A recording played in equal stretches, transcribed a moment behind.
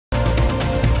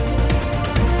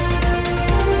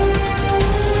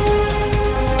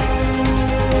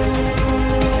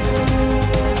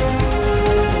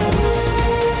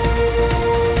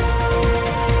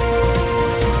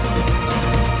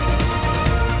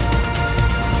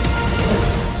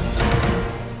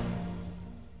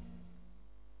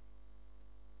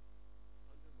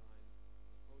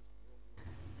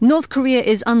North Korea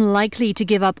is unlikely to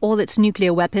give up all its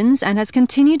nuclear weapons and has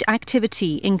continued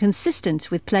activity inconsistent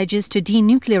with pledges to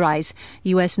denuclearize,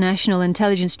 U.S. National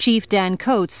Intelligence Chief Dan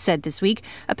Coats said this week,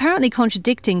 apparently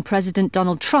contradicting President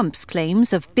Donald Trump's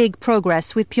claims of big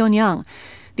progress with Pyongyang.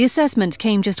 The assessment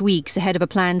came just weeks ahead of a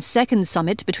planned second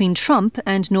summit between Trump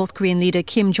and North Korean leader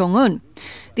Kim Jong-un.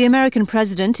 The American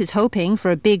president is hoping for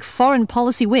a big foreign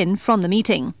policy win from the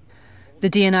meeting. The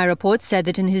DNI report said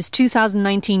that in his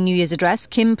 2019 New Year's address,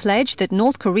 Kim pledged that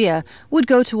North Korea would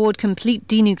go toward complete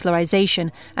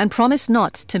denuclearization and promised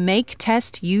not to make,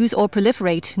 test, use or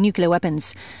proliferate nuclear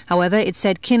weapons. However, it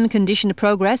said Kim conditioned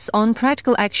progress on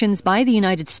practical actions by the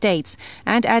United States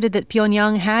and added that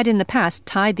Pyongyang had in the past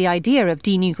tied the idea of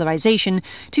denuclearization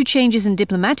to changes in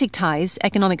diplomatic ties,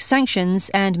 economic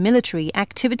sanctions and military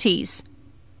activities.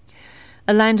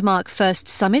 A landmark first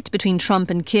summit between Trump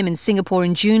and Kim in Singapore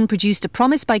in June produced a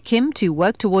promise by Kim to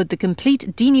work toward the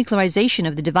complete denuclearization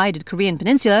of the divided Korean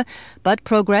peninsula, but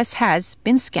progress has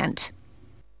been scant.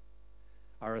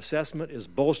 Our assessment is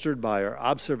bolstered by our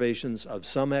observations of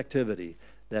some activity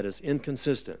that is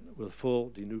inconsistent with full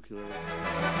denuclearization.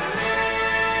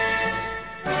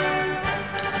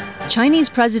 Chinese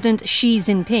President Xi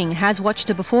Jinping has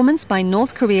watched a performance by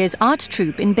North Korea's art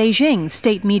troupe in Beijing,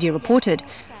 state media reported.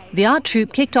 The art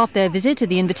troupe kicked off their visit at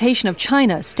the invitation of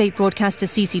China, state broadcaster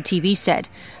CCTV said.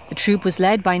 The troupe was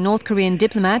led by North Korean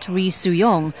diplomat Ri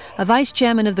Soo-yong, a vice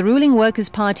chairman of the ruling Workers'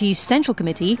 Party's Central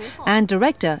Committee and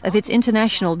director of its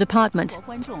international department.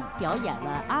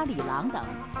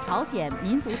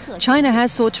 China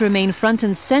has sought to remain front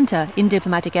and center in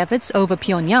diplomatic efforts over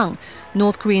Pyongyang.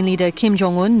 North Korean leader Kim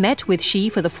Jong-un met with Xi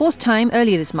for the fourth time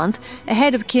earlier this month,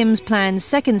 ahead of Kim's planned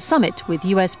second summit with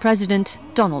U.S. President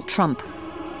Donald Trump.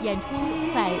 演出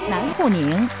在南沪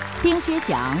宁、丁薛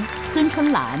祥、孙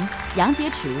春兰、杨洁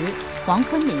篪、黄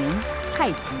坤明、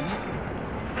蔡奇。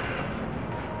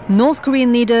 North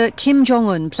Korean leader Kim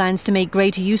Jong-un plans to make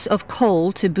greater use of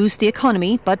coal to boost the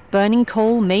economy, but burning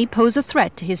coal may pose a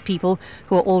threat to his people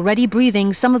who are already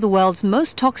breathing some of the world's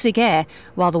most toxic air,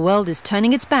 while the world is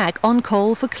turning its back on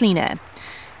coal for clean air.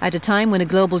 At a time when a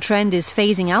global trend is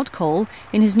phasing out coal,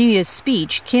 in his New Year's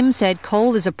speech, Kim said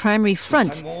coal is a primary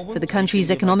front for the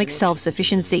country's economic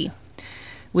self-sufficiency.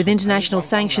 With international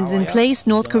sanctions in place,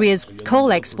 North Korea's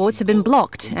coal exports have been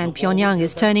blocked, and Pyongyang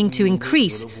is turning to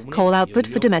increase coal output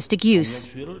for domestic use.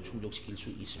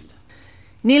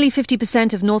 Nearly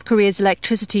 50% of North Korea's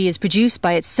electricity is produced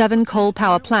by its 7 coal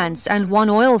power plants and 1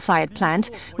 oil-fired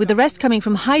plant, with the rest coming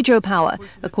from hydropower,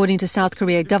 according to South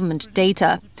Korea government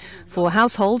data. For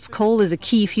households, coal is a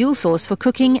key fuel source for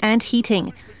cooking and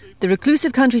heating. The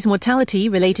reclusive country's mortality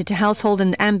related to household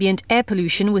and ambient air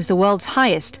pollution was the world's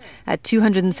highest, at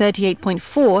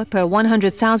 238.4 per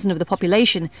 100,000 of the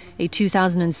population, a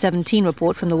 2017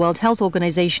 report from the World Health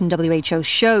Organization (WHO)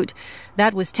 showed.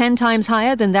 That was 10 times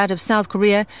higher than that of South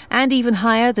Korea and even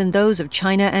higher than those of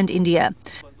China and India.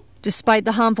 Despite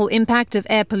the harmful impact of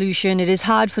air pollution, it is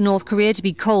hard for North Korea to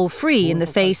be coal-free in the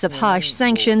face of harsh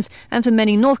sanctions, and for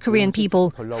many North Korean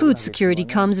people, food security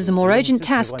comes as a more urgent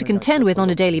task to contend with on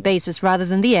a daily basis rather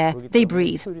than the air they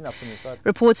breathe.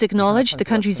 Reports acknowledged the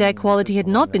country's air quality had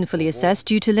not been fully assessed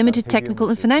due to limited technical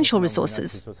and financial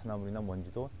resources.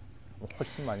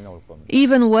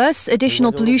 Even worse,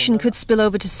 additional pollution could spill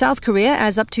over to South Korea,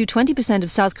 as up to 20% of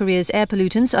South Korea's air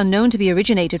pollutants are known to be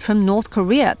originated from North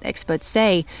Korea, experts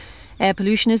say. Air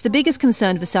pollution is the biggest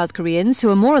concern for South Koreans,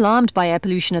 who are more alarmed by air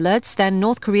pollution alerts than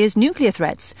North Korea's nuclear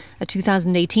threats, a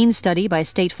 2018 study by a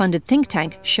state-funded think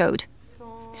tank showed.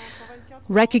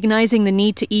 Recognizing the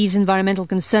need to ease environmental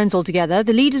concerns altogether,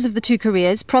 the leaders of the two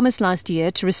Koreas promised last year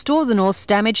to restore the North's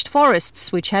damaged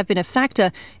forests, which have been a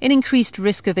factor in increased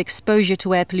risk of exposure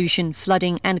to air pollution,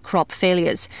 flooding and crop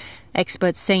failures.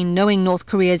 Experts say knowing North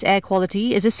Korea's air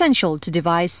quality is essential to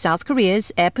devise South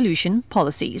Korea's air pollution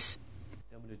policies.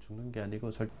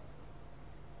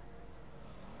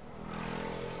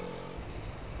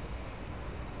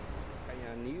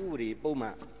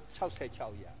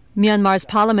 Myanmar's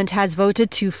parliament has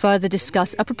voted to further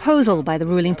discuss a proposal by the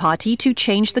ruling party to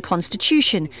change the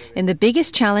constitution in the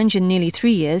biggest challenge in nearly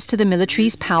 3 years to the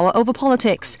military's power over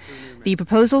politics. The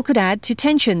proposal could add to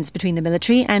tensions between the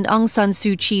military and Aung San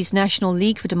Suu Kyi's National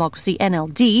League for Democracy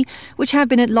 (NLD), which have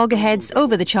been at loggerheads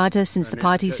over the charter since the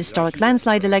party's historic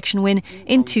landslide election win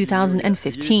in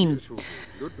 2015.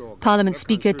 Parliament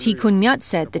Speaker T. Kun Myat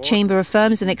said the chamber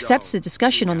affirms and accepts the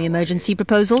discussion on the emergency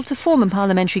proposal to form a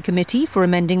parliamentary committee for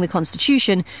amending the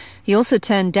constitution. He also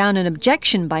turned down an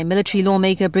objection by military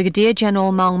lawmaker Brigadier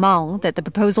General Maung Maung that the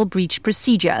proposal breached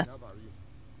procedure.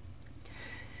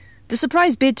 The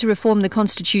surprise bid to reform the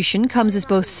constitution comes as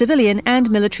both civilian and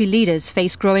military leaders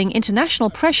face growing international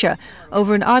pressure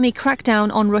over an army crackdown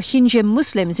on Rohingya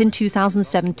Muslims in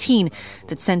 2017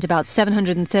 that sent about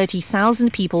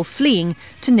 730,000 people fleeing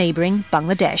to neighbouring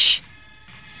Bangladesh.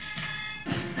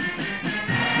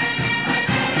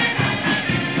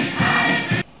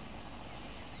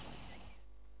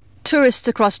 Tourists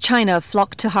across China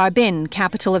flock to Harbin,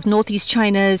 capital of northeast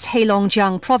China's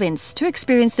Heilongjiang province, to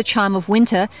experience the charm of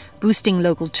winter, boosting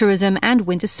local tourism and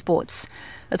winter sports.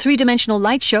 A three-dimensional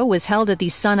light show was held at the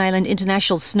Sun Island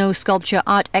International Snow Sculpture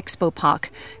Art Expo Park.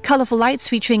 Colourful lights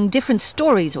featuring different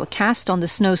stories were cast on the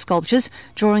snow sculptures,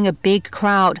 drawing a big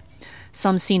crowd.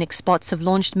 Some scenic spots have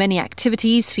launched many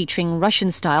activities featuring Russian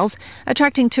styles,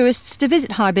 attracting tourists to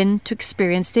visit Harbin to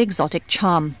experience the exotic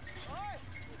charm.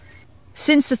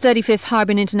 Since the 35th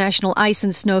Harbin International Ice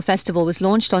and Snow Festival was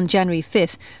launched on January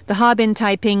 5th, the Harbin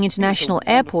Taiping International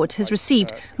Airport has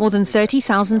received more than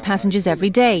 30,000 passengers every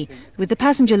day, with the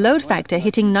passenger load factor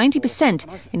hitting 90%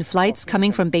 in flights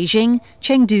coming from Beijing,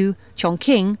 Chengdu,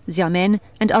 Chongqing, Xiamen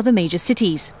and other major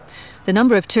cities. The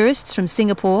number of tourists from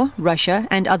Singapore, Russia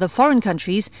and other foreign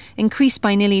countries increased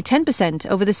by nearly 10%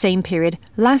 over the same period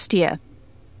last year.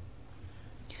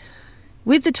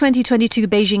 With the 2022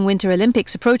 Beijing Winter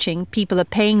Olympics approaching, people are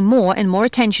paying more and more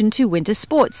attention to winter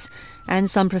sports. And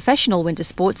some professional winter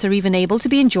sports are even able to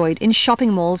be enjoyed in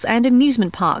shopping malls and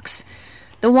amusement parks.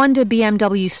 The Wonder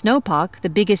BMW Snow Park, the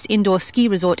biggest indoor ski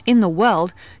resort in the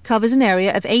world, covers an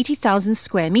area of 80,000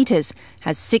 square meters,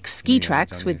 has 6 ski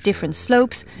tracks with different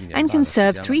slopes, and can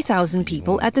serve 3,000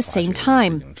 people at the same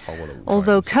time.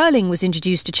 Although curling was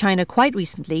introduced to China quite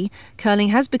recently, curling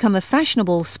has become a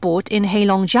fashionable sport in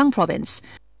Heilongjiang province.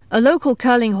 A local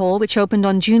curling hall, which opened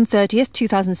on June 30th,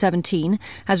 2017,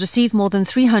 has received more than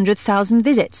 300,000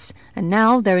 visits, and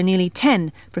now there are nearly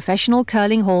 10 professional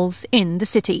curling halls in the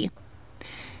city.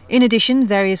 In addition,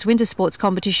 various winter sports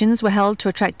competitions were held to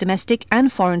attract domestic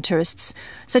and foreign tourists,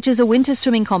 such as a winter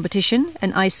swimming competition,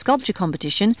 an ice sculpture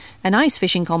competition, an ice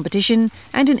fishing competition,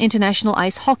 and an international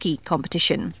ice hockey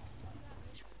competition.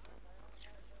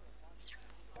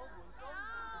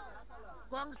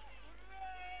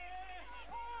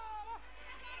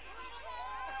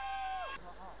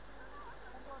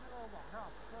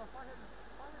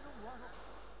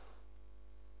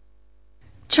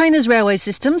 China's railway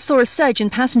system saw a surge in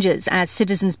passengers as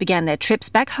citizens began their trips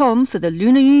back home for the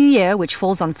Lunar New Year, which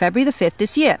falls on February the 5th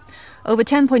this year. Over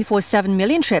 10.47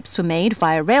 million trips were made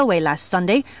via railway last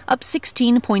Sunday, up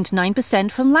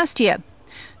 16.9% from last year.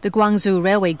 The Guangzhou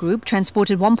Railway Group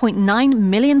transported 1.9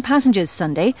 million passengers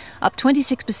Sunday, up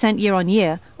 26%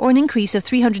 year-on-year, or an increase of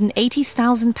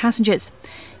 380,000 passengers.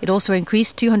 It also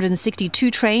increased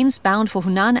 262 trains bound for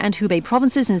Hunan and Hubei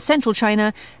provinces in central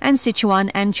China and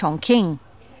Sichuan and Chongqing.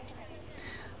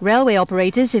 Railway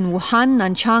operators in Wuhan,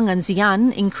 Nanchang and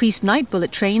Xi'an increased night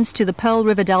bullet trains to the Pearl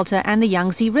River Delta and the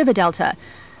Yangtze River Delta.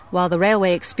 While the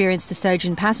railway experienced a surge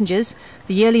in passengers,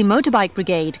 the yearly motorbike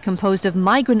brigade, composed of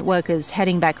migrant workers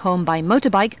heading back home by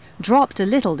motorbike, dropped a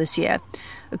little this year.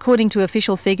 According to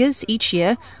official figures, each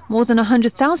year, more than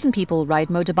 100,000 people ride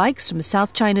motorbikes from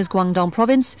South China's Guangdong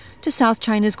province to South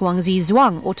China's Guangxi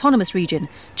Zhuang Autonomous Region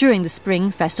during the Spring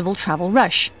Festival travel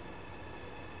rush.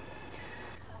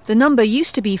 The number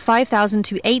used to be 5,000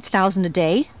 to 8,000 a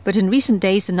day, but in recent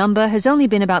days the number has only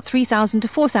been about 3,000 to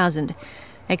 4,000.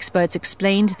 Experts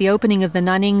explained the opening of the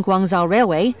Nanning-Guangzhou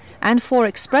Railway and 4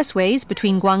 expressways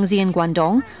between Guangxi and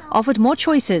Guangdong offered more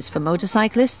choices for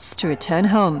motorcyclists to return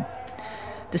home.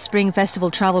 The Spring Festival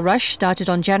travel rush started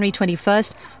on January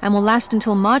 21st and will last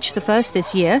until March the 1st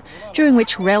this year, during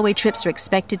which railway trips are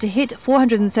expected to hit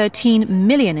 413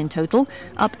 million in total,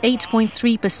 up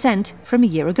 8.3% from a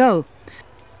year ago.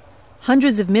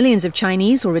 Hundreds of millions of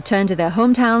Chinese will return to their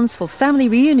hometowns for family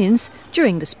reunions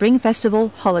during the Spring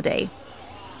Festival holiday.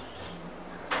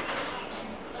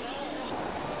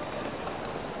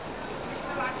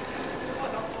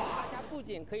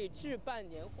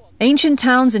 Ancient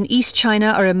towns in East China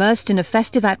are immersed in a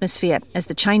festive atmosphere as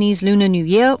the Chinese Lunar New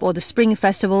Year or the Spring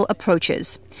Festival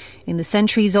approaches. In the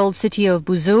centuries-old city of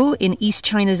Buzhou in East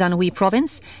China's Anhui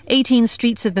province, 18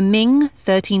 streets of the Ming,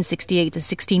 1368 to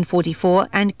 1644,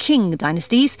 and Qing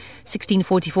dynasties,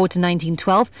 1644 to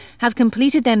 1912, have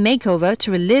completed their makeover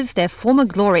to relive their former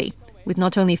glory, with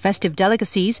not only festive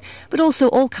delicacies, but also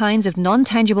all kinds of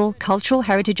non-tangible cultural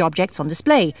heritage objects on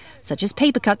display, such as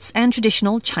paper cuts and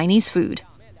traditional Chinese food.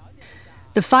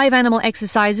 The 5 animal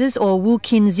exercises, or Wu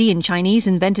Qin Zi in Chinese,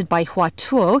 invented by Hua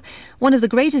Tuo, one of the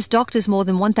greatest doctors more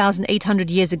than 1,800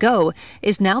 years ago,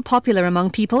 is now popular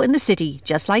among people in the city,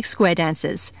 just like square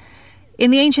dances. In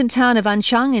the ancient town of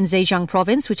Anchang in Zhejiang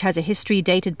province, which has a history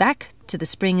dated back to the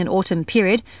spring and autumn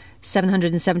period,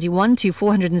 771 to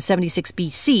 476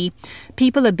 BC,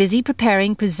 people are busy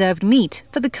preparing preserved meat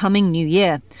for the coming new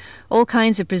year. All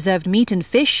kinds of preserved meat and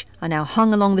fish are now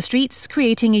hung along the streets,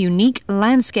 creating a unique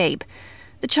landscape.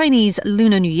 The Chinese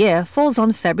Lunar New Year falls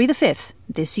on February the 5th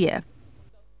this year.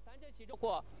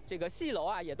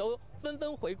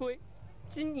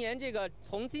 今年这个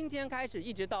从今天开始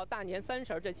一直到大年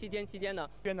30这7天期间呢，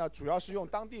主要是用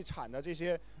当地产的这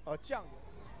些酱。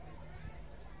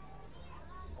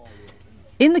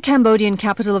 In the Cambodian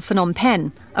capital of Phnom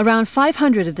Penh, around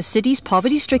 500 of the city's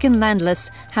poverty-stricken landless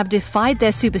have defied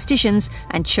their superstitions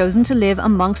and chosen to live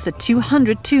amongst the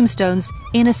 200 tombstones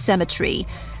in a cemetery.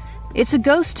 It's a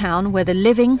ghost town where the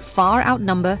living far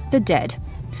outnumber the dead.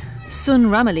 Sun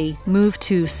Ramali moved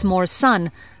to Smor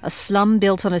San, a slum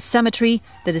built on a cemetery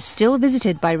that is still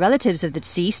visited by relatives of the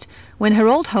deceased, when her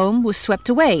old home was swept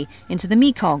away into the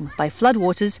Mekong by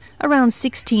floodwaters around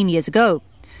 16 years ago.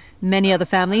 Many other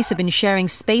families have been sharing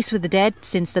space with the dead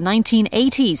since the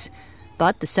 1980s,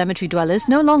 but the cemetery dwellers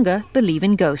no longer believe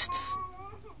in ghosts.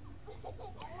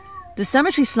 The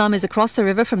cemetery slum is across the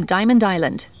river from Diamond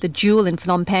Island, the jewel in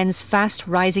Phnom Penh's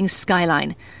fast-rising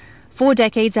skyline. 4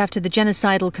 decades after the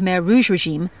genocidal Khmer Rouge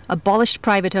regime abolished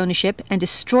private ownership and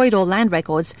destroyed all land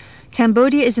records,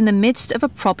 Cambodia is in the midst of a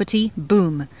property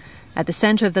boom. At the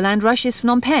centre of the land rush is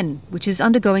Phnom Penh, which is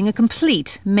undergoing a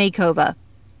complete makeover.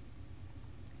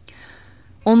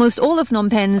 Almost all of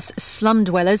Phnom Penh's slum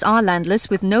dwellers are landless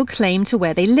with no claim to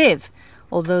where they live.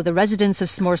 Although the residents of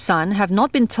Smor San have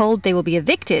not been told they will be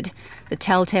evicted, the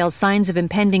telltale signs of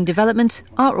impending development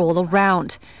are all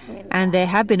around. And there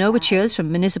have been overtures from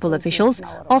municipal officials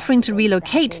offering to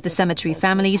relocate the cemetery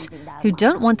families who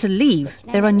don't want to leave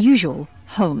their unusual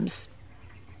homes.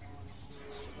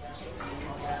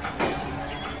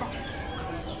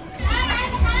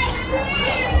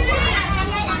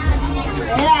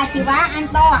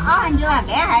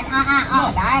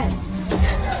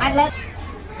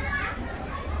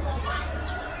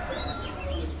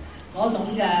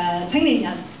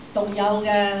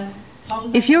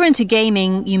 If you're into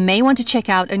gaming, you may want to check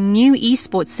out a new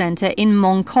esports centre in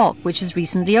Mong Kok, which has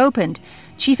recently opened.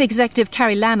 Chief Executive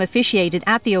Carrie Lam officiated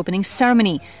at the opening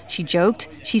ceremony. She joked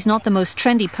she's not the most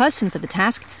trendy person for the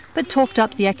task, but talked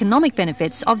up the economic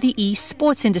benefits of the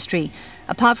esports industry.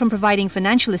 Apart from providing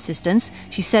financial assistance,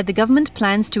 she said the government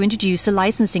plans to introduce a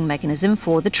licensing mechanism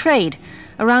for the trade.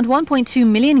 Around 1.2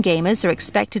 million gamers are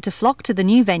expected to flock to the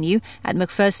new venue at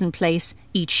McPherson Place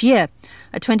each year,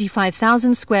 a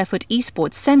 25,000 square foot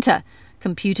esports centre.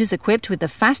 Computers equipped with the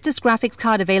fastest graphics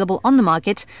card available on the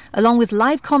market, along with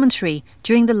live commentary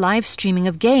during the live streaming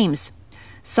of games.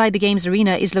 Cyber Games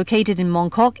Arena is located in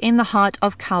Mong Kok in the heart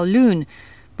of Kowloon.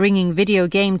 Bringing video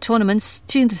game tournaments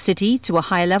to the city to a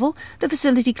higher level, the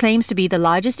facility claims to be the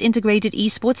largest integrated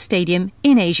esports stadium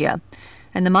in Asia.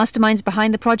 And the masterminds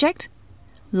behind the project?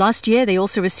 Last year, they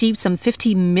also received some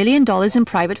 $50 million in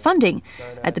private funding.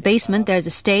 At the basement, there's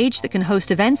a stage that can host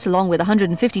events along with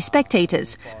 150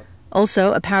 spectators.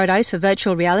 Also, a paradise for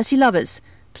virtual reality lovers.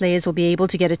 Players will be able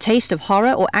to get a taste of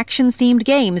horror or action-themed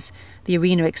games. The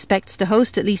arena expects to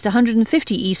host at least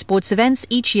 150 esports events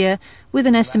each year with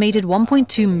an estimated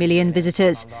 1.2 million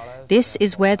visitors. This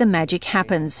is where the magic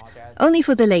happens. Only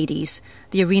for the ladies.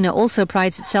 The arena also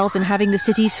prides itself in having the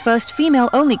city's first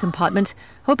female-only compartment,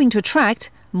 hoping to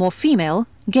attract more female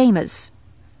gamers.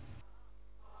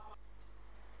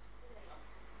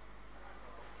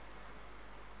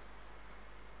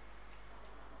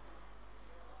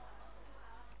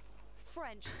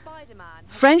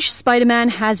 French Spider-Man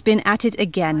has been at it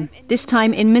again, this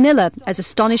time in Manila, as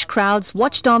astonished crowds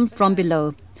watched on from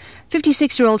below.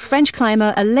 56-year-old French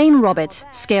climber Alain Robert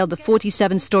scaled the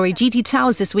 47-story GT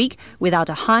Towers this week without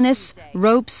a harness,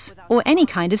 ropes, or any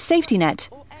kind of safety net.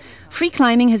 Free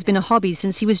climbing has been a hobby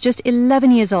since he was just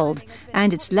 11 years old,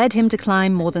 and it's led him to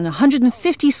climb more than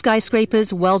 150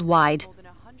 skyscrapers worldwide.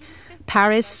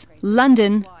 Paris,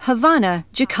 London, Havana,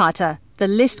 Jakarta. The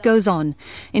list goes on.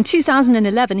 In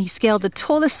 2011, he scaled the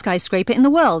tallest skyscraper in the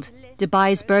world,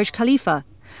 Dubai's Burj Khalifa.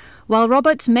 While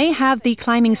Robert may have the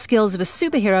climbing skills of a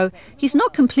superhero, he's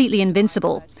not completely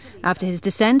invincible. After his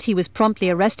descent, he was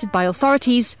promptly arrested by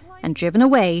authorities and driven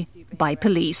away by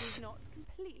police.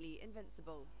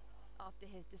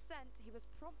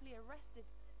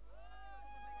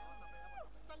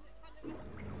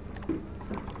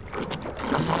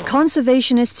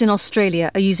 Conservationists in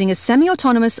Australia are using a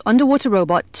semi-autonomous underwater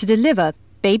robot to deliver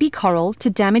baby coral to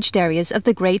damaged areas of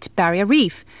the Great Barrier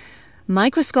Reef.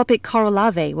 Microscopic coral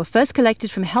larvae were first collected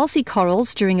from healthy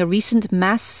corals during a recent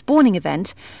mass spawning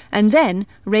event and then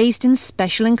raised in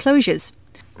special enclosures.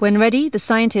 When ready, the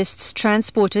scientists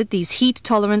transported these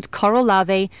heat-tolerant coral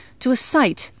larvae to a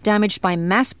site damaged by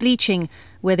mass bleaching,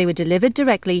 where they were delivered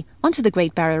directly onto the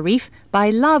Great Barrier Reef by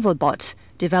LarvalBot,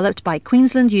 developed by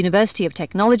Queensland University of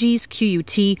Technology's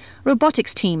QUT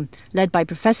robotics team, led by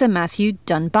Professor Matthew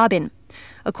Dunbabin.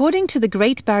 According to the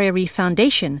Great Barrier Reef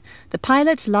Foundation, the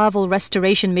pilot larval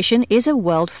restoration mission is a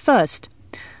world first.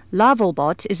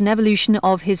 LarvalBot is an evolution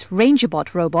of his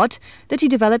RangerBot robot that he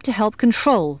developed to help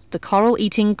control the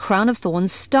coral-eating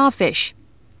crown-of-thorns starfish.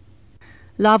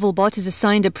 LarvalBot is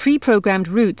assigned a pre-programmed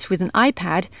route with an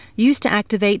iPad used to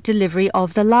activate delivery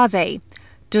of the larvae.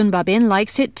 Dunbabin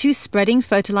likes it to spreading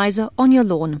fertilizer on your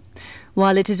lawn.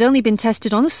 While it has only been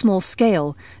tested on a small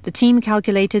scale, the team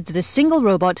calculated that a single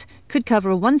robot could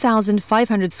cover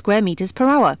 1,500 square meters per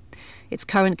hour. Its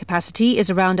current capacity is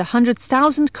around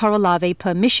 100,000 coral larvae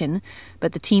per mission,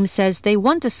 but the team says they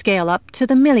want to scale up to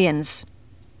the millions.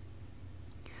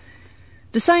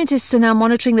 The scientists are now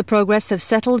monitoring the progress of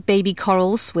settled baby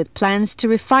corals with plans to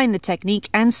refine the technique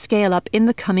and scale up in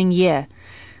the coming year.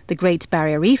 The Great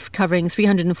Barrier Reef, covering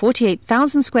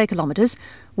 348,000 square kilometers,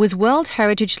 was World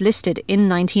Heritage listed in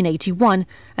 1981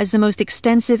 as the most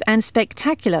extensive and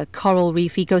spectacular coral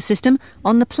reef ecosystem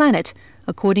on the planet,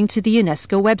 according to the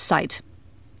UNESCO website.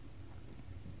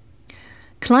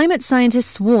 Climate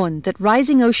scientists warn that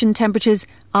rising ocean temperatures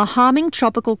are harming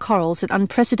tropical corals at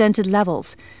unprecedented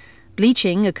levels.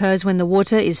 Bleaching occurs when the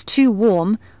water is too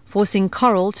warm, forcing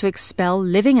coral to expel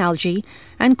living algae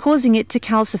and causing it to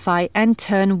calcify and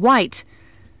turn white.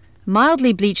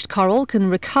 Mildly bleached coral can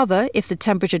recover if the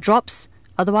temperature drops,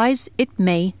 otherwise it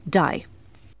may die.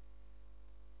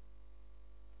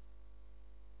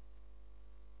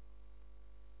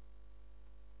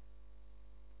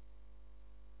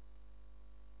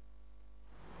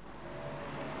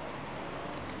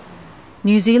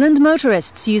 New Zealand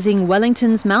motorists using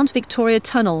Wellington's Mount Victoria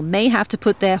Tunnel may have to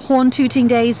put their horn-tooting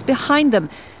days behind them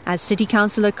as City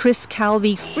Councillor Chris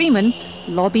Calvi-Freeman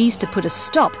lobbies to put a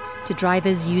stop to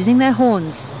drivers using their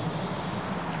horns.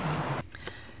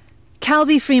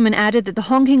 Calvi-Freeman added that the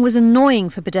honking was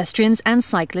annoying for pedestrians and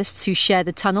cyclists who share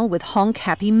the tunnel with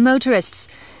honk-happy motorists.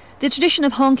 The tradition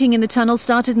of honking in the tunnel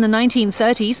started in the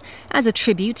 1930s as a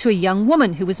tribute to a young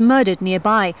woman who was murdered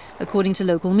nearby, according to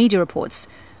local media reports.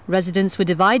 Residents were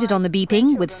divided on the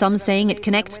beeping, with some saying it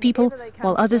connects people,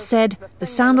 while others said the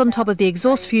sound on top of the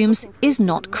exhaust fumes is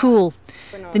not cool.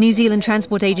 The New Zealand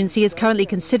Transport Agency is currently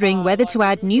considering whether to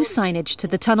add new signage to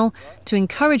the tunnel to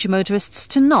encourage motorists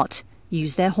to not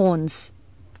use their horns.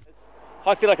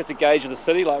 I feel like it's a gauge of the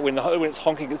city, like when it's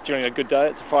honking it's during a good day,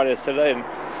 it's a Friday or Saturday, and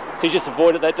so you just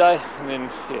avoid it that day, and then,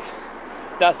 yeah,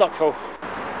 no, it's not cool.